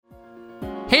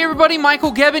Hey everybody,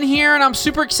 Michael Gebbin here, and I'm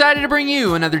super excited to bring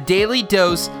you another daily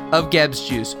dose of GEBBS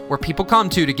juice, where people come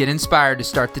to get inspired to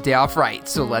start the day off right.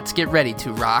 So let's get ready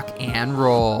to rock and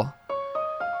roll.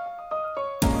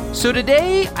 So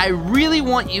today, I really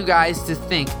want you guys to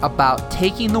think about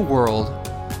taking the world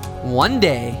one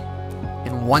day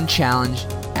and one challenge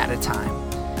at a time.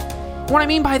 What I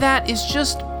mean by that is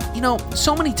just,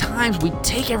 so many times we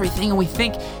take everything and we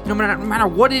think, no matter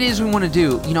what it is we want to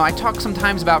do. I talk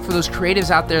sometimes about, for those creatives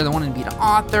out there that want to be an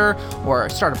author or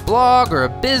start a blog or a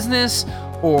business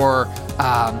or,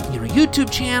 YouTube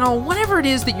channel, whatever it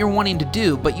is that you're wanting to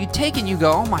do, but you take it and you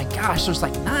go, oh my gosh, there's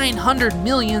like 900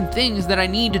 million things that I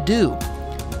need to do.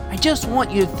 I just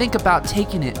want you to think about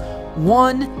taking it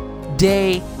one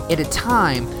day at a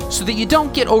time so that you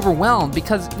don't get overwhelmed,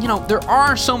 because there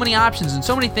are so many options and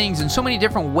so many things and so many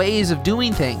different ways of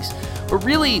doing things, but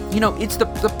really it's the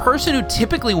person who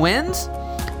typically wins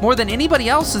more than anybody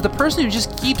else is the person who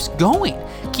just keeps going,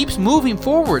 keeps moving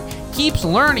forward, keeps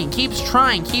learning, keeps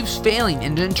trying, keeps failing,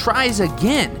 and then tries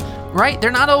again, right?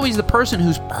 They're not always the person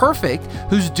who's perfect,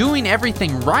 who's doing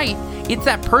everything right. It's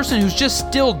that person who's just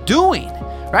still doing.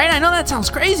 Right? I know that sounds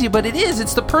crazy, but it is.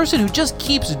 It's the person who just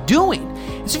keeps doing.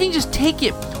 And so if you can just take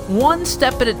it one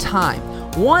step at a time,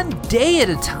 one day at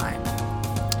a time,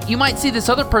 you might see this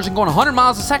other person going 100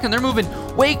 miles a second. They're moving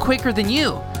way quicker than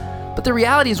you. But the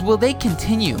reality is, will they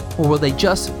continue or will they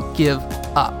just give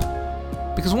up?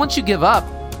 Because once you give up,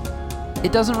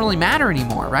 it doesn't really matter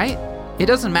anymore, right? It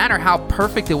doesn't matter how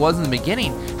perfect it was in the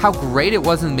beginning, how great it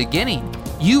was in the beginning.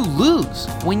 You lose.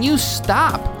 When you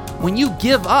stop, when you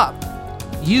give up,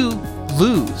 you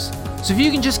lose. So if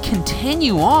you can just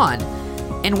continue on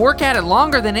and work at it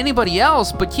longer than anybody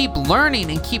else, but keep learning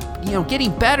and keep,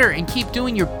 getting better and keep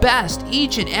doing your best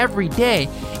each and every day,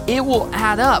 it will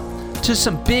add up to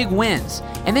some big wins.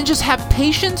 And then just have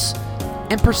patience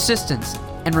and persistence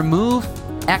and remove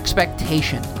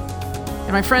expectation.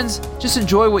 And my friends, just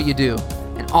enjoy what you do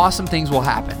and awesome things will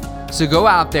happen. So go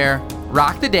out there,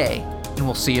 rock the day, and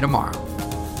we'll see you tomorrow.